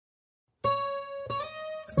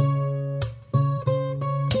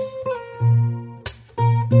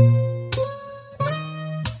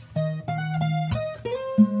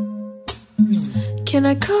Can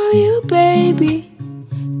I call you baby?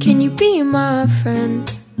 Can you be my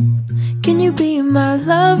friend? Can you be my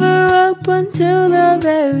lover up until the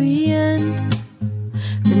very end?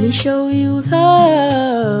 Let me show you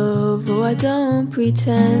love, oh I don't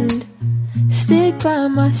pretend. Stick by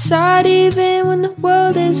my side even when the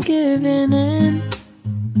world is giving in.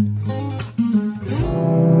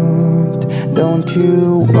 Don't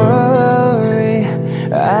you worry,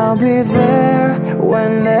 I'll be there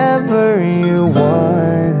whenever you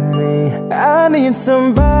want me. I need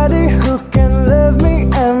somebody who can love me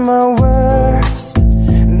at my worst.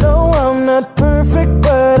 No, I'm not perfect,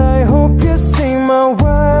 but I hope you see my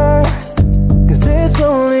worth. Cause it's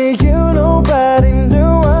only you, nobody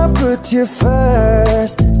knew I put you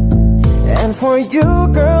first. And for you,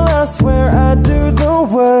 girl, I swear I do the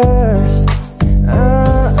worst.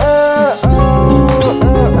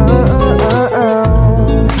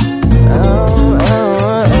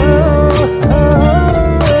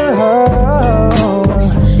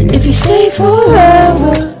 If you stay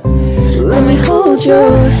forever, let me hold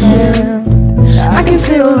your hand. I can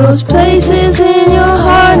feel those places in your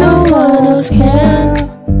heart no one else can.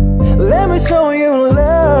 Let me show you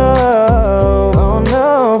love, oh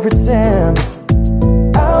no pretend.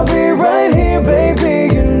 I'll be right here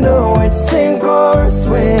baby, you know it's sink or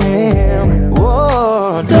swim.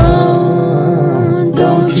 Whoa.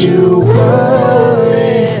 Don't you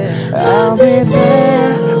worry, I'll be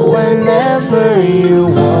there whenever you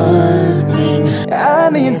want me. I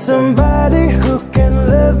need somebody who can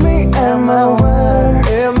love me at my worst.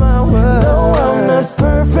 No, I'm not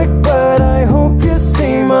perfect, but I hope you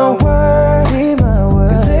see my worth.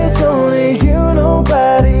 Cause it's only you,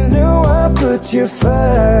 nobody knew I put you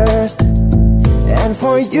first. And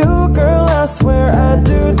for you, girl, I swear I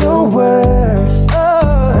do the worst.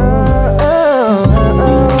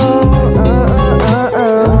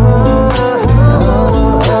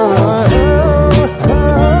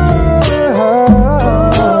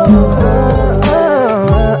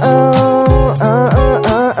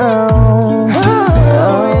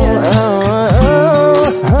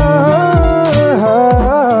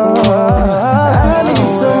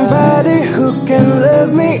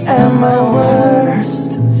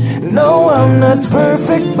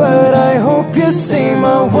 Perfect, but I hope you see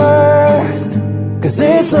my worth. Cause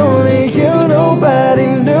it's only you, nobody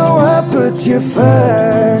knew I put you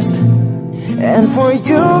first. And for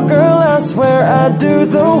you, girl, I swear I do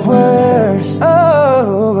the worst.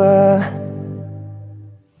 Oh,